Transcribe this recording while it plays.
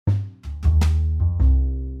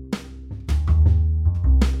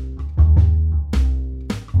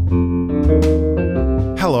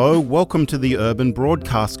welcome to the Urban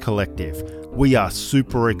Broadcast Collective. We are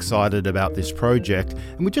super excited about this project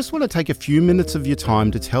and we just want to take a few minutes of your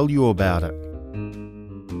time to tell you about it.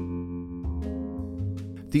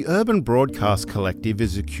 The Urban Broadcast Collective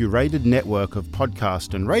is a curated network of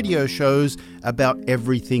podcast and radio shows about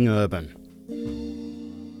everything urban.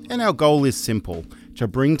 And our goal is simple, to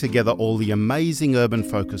bring together all the amazing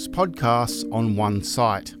urban-focused podcasts on one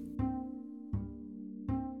site.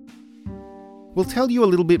 We'll tell you a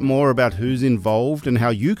little bit more about who's involved and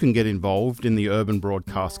how you can get involved in the Urban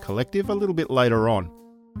Broadcast Collective a little bit later on.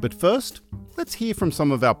 But first, let's hear from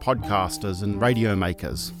some of our podcasters and radio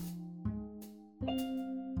makers.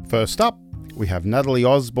 First up, we have Natalie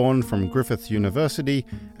Osborne from Griffith University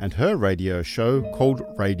and her radio show called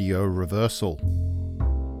Radio Reversal.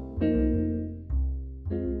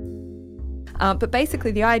 But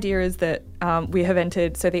basically the idea is that we have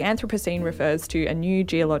entered, so the Anthropocene refers to a new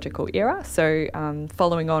geological era, so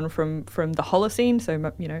following on from the Holocene, so,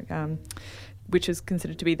 which is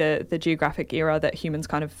considered to be the geographic era that humans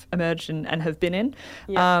kind of emerged and have been in.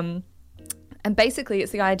 Yeah. And basically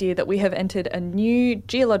it's the idea that we have entered a new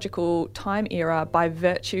geological time era by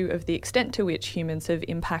virtue of the extent to which humans have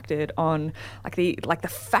impacted on the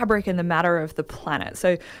fabric and the matter of the planet.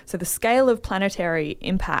 So the scale of planetary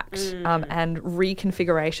impact and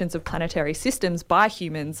reconfigurations of planetary systems by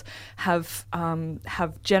humans have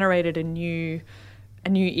generated a new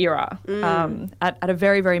era at a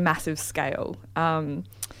very, very massive scale.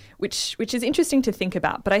 Which is interesting to think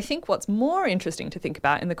about. But I think what's more interesting to think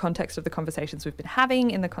about in the context of the conversations we've been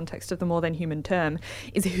having, in the context of the more than human term,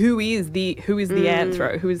 is who is the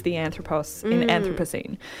anthro, who is the anthropos in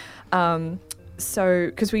Anthropocene. So,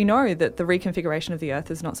 because we know that the reconfiguration of the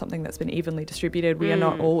Earth is not something that's been evenly distributed. We are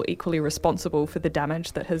not all equally responsible for the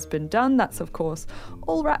damage that has been done. That's, of course,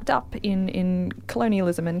 all wrapped up in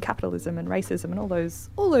colonialism and capitalism and racism and all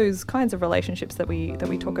those kinds of relationships that we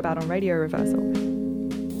talk about on Radio Reversal.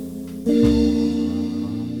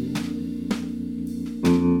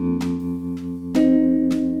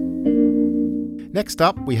 Next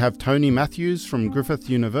up, we have Tony Matthews from Griffith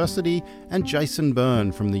University and Jason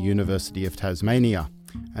Byrne from the University of Tasmania,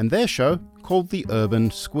 and their show called The Urban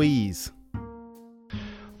Squeeze.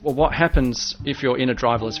 Well, what happens if you're in a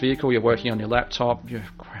driverless vehicle, you're working on your laptop, you're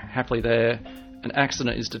happily there, an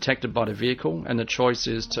accident is detected by the vehicle, and the choice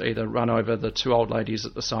is to either run over the two old ladies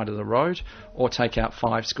at the side of the road or take out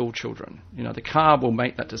 5 school children. The car will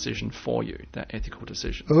make that decision for you, that ethical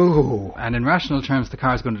decision. Oh, and in rational terms, the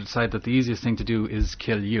car is going to decide that the easiest thing to do is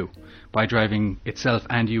kill you by driving itself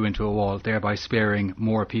and you into a wall, thereby sparing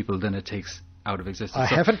more people than it takes out of existence. I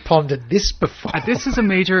haven't pondered this before. This is a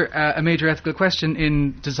major ethical question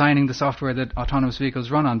in designing the software that autonomous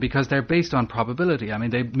vehicles run on, because they're based on probability. I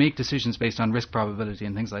mean, they make decisions based on risk probability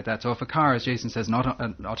and things like that. So if a car, as Jason says, an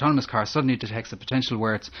autonomous car suddenly detects a potential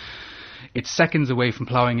where it's seconds away from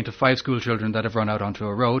ploughing into 5 school children that have run out onto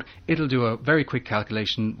a road, it'll do a very quick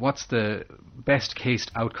calculation. What's the best case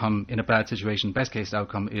outcome in a bad situation? Best case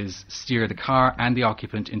outcome is steer the car and the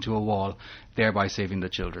occupant into a wall, thereby saving the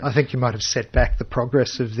children. I think you might have set back the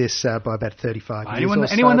progress of this by about 35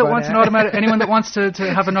 years. Anyone that wants to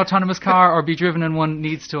have an autonomous car or be driven in one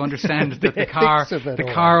needs to understand that the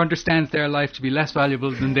car understands their life to be less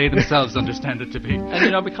valuable than they themselves understand it to be.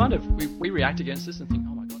 And we react against this and think,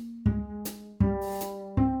 oh my God.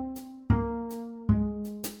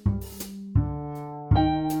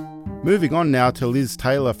 Moving on now to Liz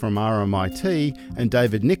Taylor from RMIT and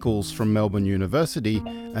David Nichols from Melbourne University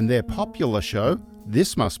and their popular show,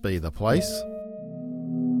 This Must Be the Place.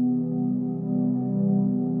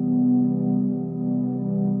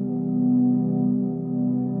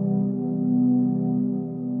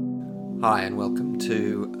 Hi and welcome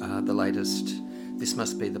to the latest This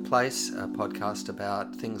Must Be the Place, a podcast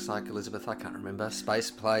about things like Elizabeth, I can't remember, space,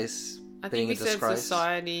 place, I being think a we said disgrace.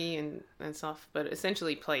 society and stuff, but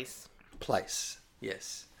essentially place. Place,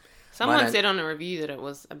 yes. Someone said on a review that it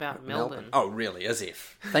was about Melbourne. Oh, really? As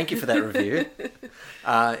if. Thank you for that review.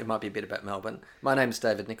 It might be a bit about Melbourne. My name's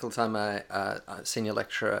David Nichols. I'm a senior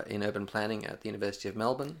lecturer in urban planning at the University of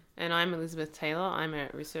Melbourne. And I'm Elizabeth Taylor. I'm a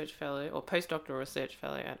research fellow, or postdoctoral research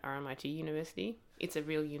fellow at RMIT University. It's a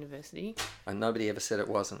real university. And nobody ever said it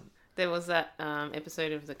wasn't. There was that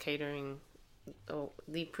episode of the catering, or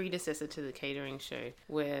the predecessor to the catering show,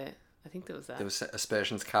 where I think there was that. There was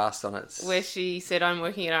aspersions cast on it. Where she said, I'm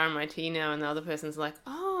working at RMIT now, and the other person's like,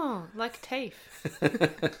 oh, like TAFE.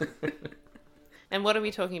 And what are we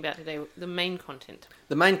talking about today? The main content.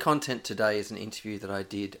 The main content today is an interview that I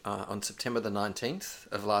did on September the 19th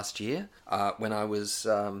of last year when I was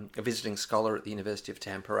a visiting scholar at the University of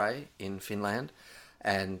Tampere in Finland.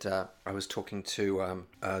 And I was talking to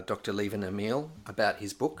Dr. Levin Emil about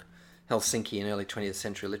his book, Helsinki in Early 20th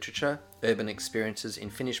Century Literature, Urban Experiences in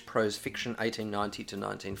Finnish Prose Fiction 1890 to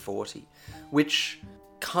 1940, which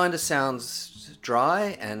kind of sounds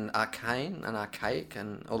dry and arcane and archaic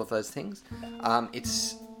and all of those things.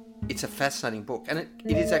 It's a fascinating book, and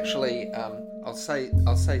it is actually, I'll say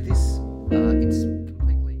this, it's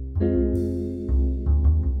completely...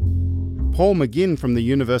 Paul McGinn from the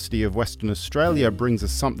University of Western Australia brings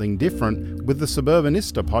us something different with the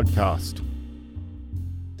Suburbanista podcast.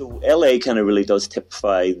 So LA kind of really does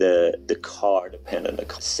typify the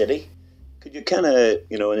car-dependent city. Could you kind of,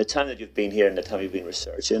 in the time that you've been here and the time you've been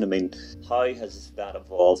researching, how has that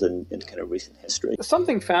evolved in kind of recent history?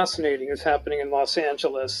 Something fascinating is happening in Los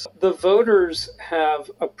Angeles. The voters have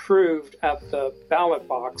approved at the ballot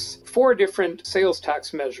box 4 different sales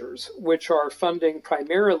tax measures, which are funding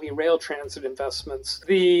primarily rail transit investments.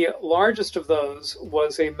 The largest of those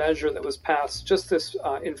was a measure that was passed just this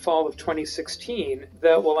in fall of 2016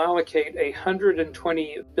 that will allocate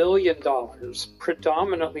 $120 billion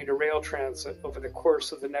predominantly to rail transit over the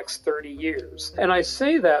course of the next 30 years. And I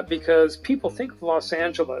say that because people think of Los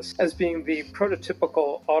Angeles as being the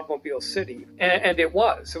prototypical automobile city. And it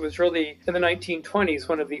was. It was really, in the 1920s,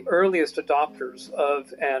 one of the earliest adopters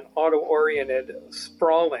of an auto-oriented,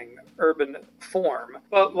 sprawling urban form.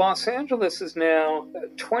 But Los Angeles is now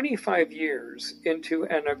 25 years into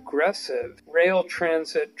an aggressive rail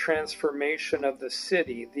transit transformation of the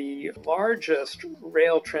city, the largest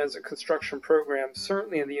rail transit construction program,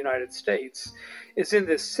 certainly in the United States, is in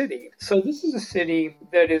this city. So this is a city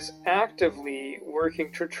that is actively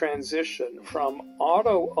working to transition from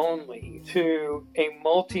auto only to a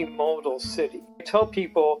multimodal city. I tell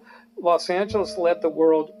people Los Angeles led the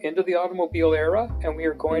world into the automobile era, and we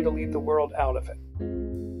are going to lead the world out of it.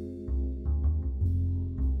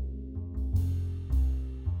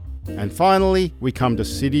 And finally, we come to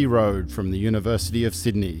City Road from the University of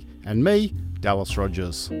Sydney, and me, Dallas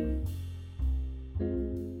Rogers.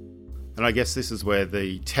 And I guess this is where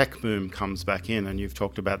the tech boom comes back in, and you've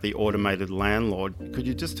talked about the automated landlord. Could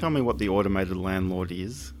you just tell me what the automated landlord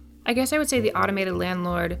is? I guess I would say the automated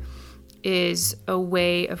landlord is a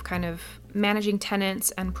way of kind of managing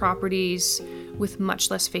tenants and properties with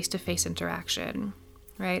much less face-to-face interaction,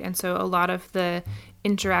 right? And so a lot of the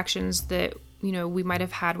interactions that we might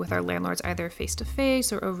have had with our landlords either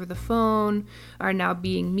face-to-face or over the phone are now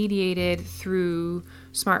being mediated through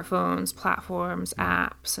smartphones, platforms,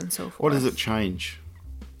 apps, and so forth. What does it change?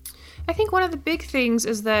 I think one of the big things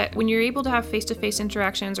is that when you're able to have face-to-face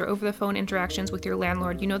interactions or over-the-phone interactions with your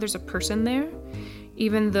landlord, there's a person there.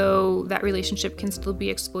 Even though that relationship can still be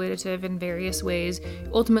exploitative in various ways,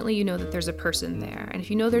 ultimately you know that there's a person there. And if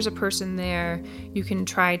you know there's a person there, you can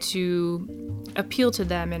try to appeal to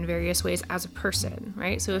them in various ways as a person,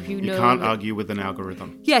 right? So if you know... You can't argue with an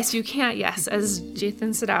algorithm. Yes, you can't, yes. As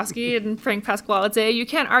Jathan Sadowski and Frank Pasquale would say, you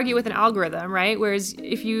can't argue with an algorithm, right? Whereas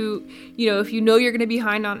if you know you're going to be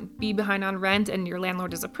behind on rent and your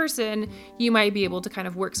landlord is a person, you might be able to kind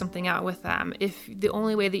of work something out with them. If the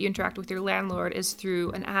only way that you interact with your landlord is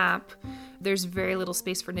through an app, there's very little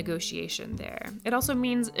space for negotiation there. It also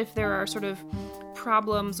means if there are sort of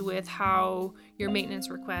problems with how your maintenance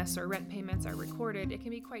requests or rent payments are recorded, it can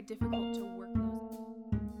be quite difficult to work those.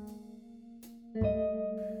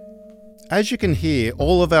 As you can hear,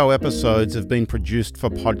 all of our episodes have been produced for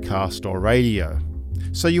podcast or radio.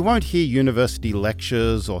 So you won't hear university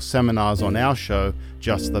lectures or seminars on our show,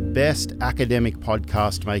 just the best academic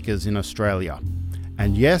podcast makers in Australia.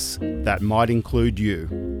 And yes, that might include you.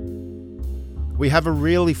 We have a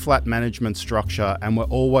really flat management structure and we're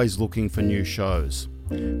always looking for new shows.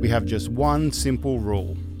 We have just one simple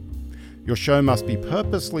rule. Your show must be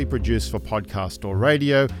purposely produced for podcast or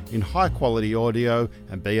radio in high quality audio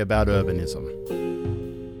and be about urbanism.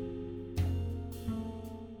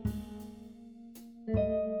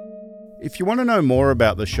 If you want to know more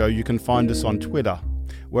about the show, you can find us on Twitter.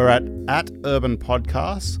 We're at Urban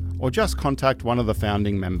Podcasts, or just contact one of the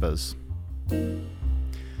founding members.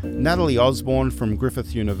 Natalie Osborne from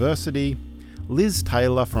Griffith University, Liz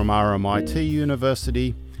Taylor from RMIT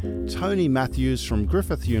University, Tony Matthews from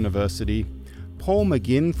Griffith University, Paul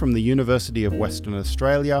McGinn from the University of Western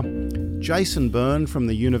Australia, Jason Byrne from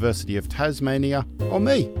the University of Tasmania, or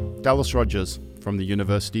me, Dallas Rogers from the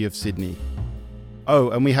University of Sydney.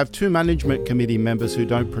 Oh, and we have 2 management committee members who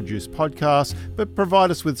don't produce podcasts, but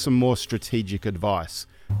provide us with some more strategic advice,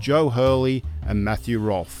 Joe Hurley and Matthew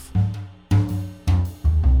Rolfe.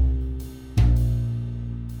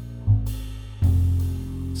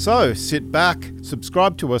 So sit back,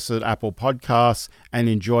 subscribe to us at Apple Podcasts, and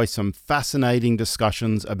enjoy some fascinating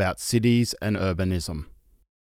discussions about cities and urbanism.